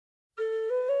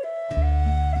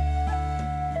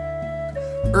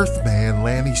Earthman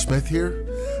Lanny Smith here.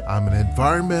 I'm an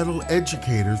environmental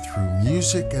educator through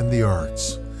music and the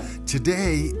arts.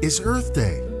 Today is Earth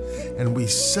Day, and we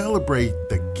celebrate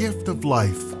the gift of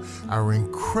life our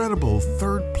incredible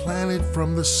third planet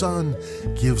from the sun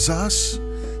gives us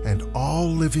and all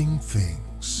living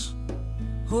things.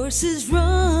 Horses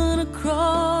run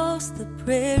across the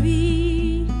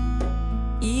prairie,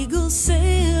 eagles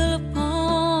sail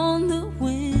upon the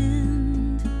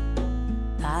wind,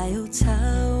 coyotes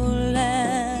howl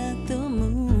at the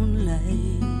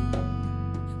moonlight,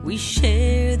 we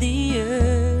share the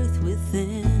earth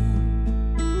within.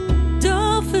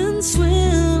 Dolphins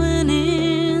swimming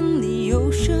in the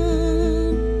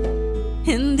ocean,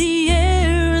 in the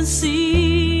air and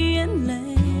sea and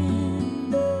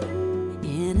land,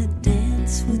 in a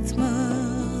dance with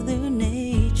Mother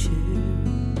Nature,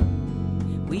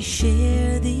 we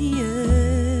share the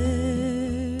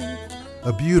earth.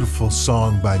 A beautiful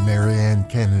song by Marianne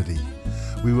Kennedy.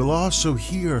 We will also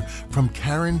hear from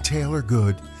Karen Taylor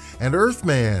Good and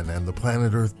Earthman and the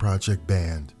Planet Earth Project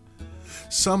Band.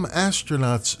 Some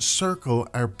astronauts circle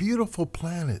our beautiful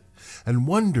planet and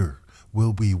wonder,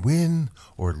 will we win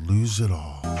or lose it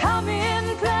all? Come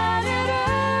in, planet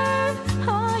Earth,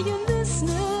 are you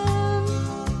listening?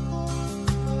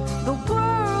 The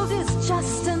world is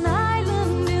just an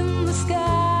island in the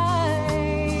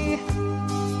sky.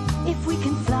 If we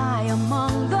can fly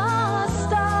among the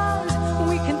stars,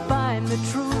 we can find the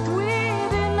truth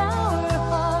within our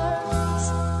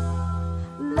hearts.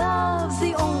 Love's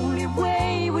the only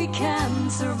way we can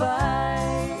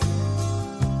survive.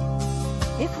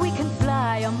 If we can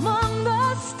fly among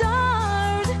the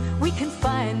stars, we can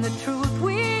find the truth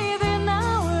within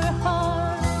our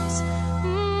hearts.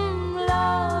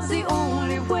 Love's the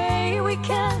only way we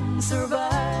can survive.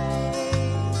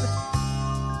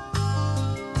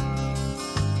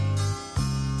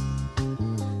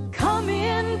 Come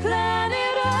in,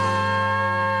 planet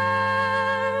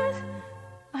Earth.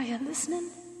 Are you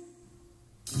listening?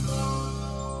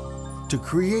 To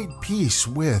create peace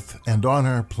with and on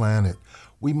our planet,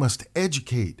 we must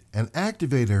educate and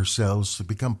activate ourselves to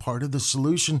become part of the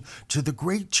solution to the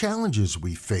great challenges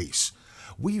we face.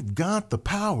 We've got the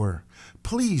power.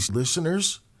 Please,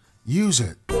 listeners, use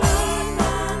it.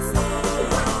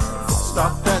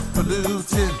 Stop that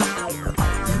polluting.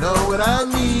 You know what I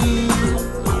mean.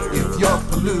 If you're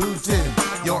polluting,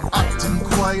 you're acting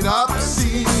quite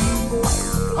obscene.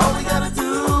 All we gotta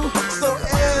do so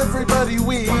everybody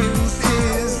wins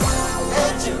is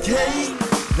educate,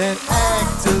 then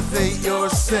activate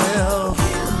yourself.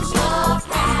 Use your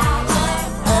power.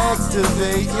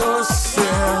 Activate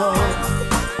yourself.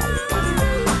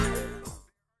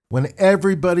 When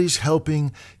everybody's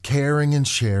helping, caring, and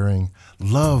sharing,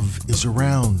 love is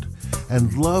around.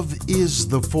 And love is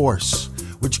the force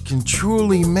which can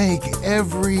truly make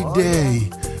every day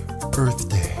Earth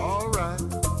Day. All right.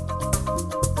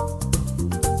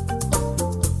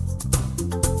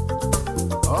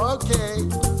 Okay.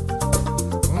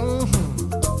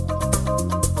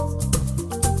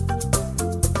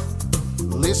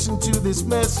 Listen to this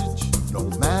message, no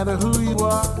matter who you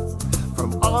are,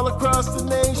 from all across the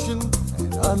nation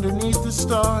and underneath the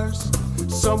stars.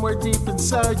 Somewhere deep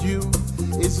inside you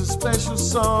is a special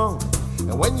song,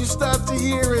 and when you start to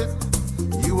hear it,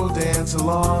 you will dance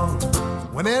along.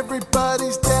 When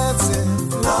everybody's dancing,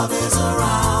 love is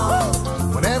around.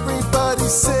 When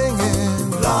everybody's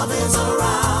singing, love is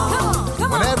around.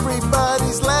 Come on. When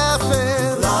everybody's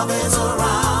laughing, love is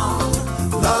around.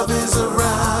 Love is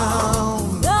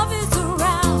around. Love is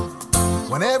around.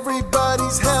 When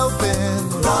everybody's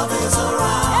helping, love is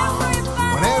around.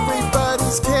 When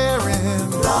everybody's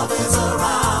caring, love is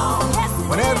around.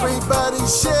 When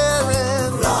everybody's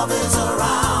sharing, love is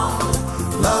around.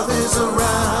 Love is around.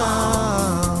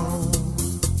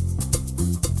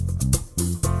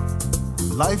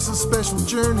 Life's a special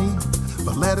journey,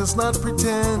 but let us not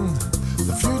pretend.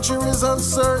 The future is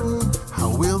uncertain, how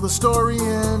will the story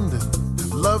end?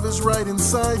 Love is right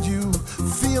inside you,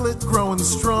 feel it growing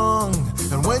strong.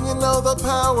 And when you know the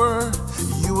power,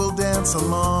 you will dance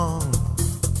along.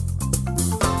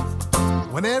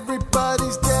 When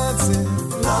everybody's dancing,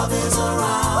 love is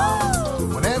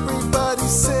around. When everybody's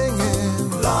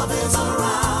singing, love is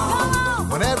around.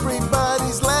 When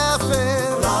everybody's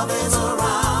laughing, love is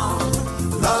around.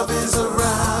 Love is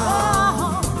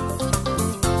around.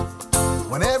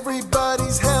 When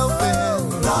everybody's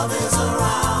helping, love is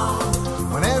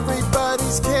around. When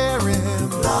everybody's caring,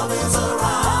 love is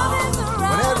around.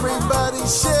 When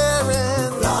everybody's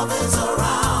sharing, love is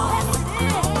around.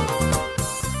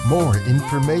 More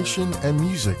information and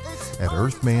music at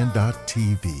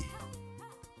earthman.tv.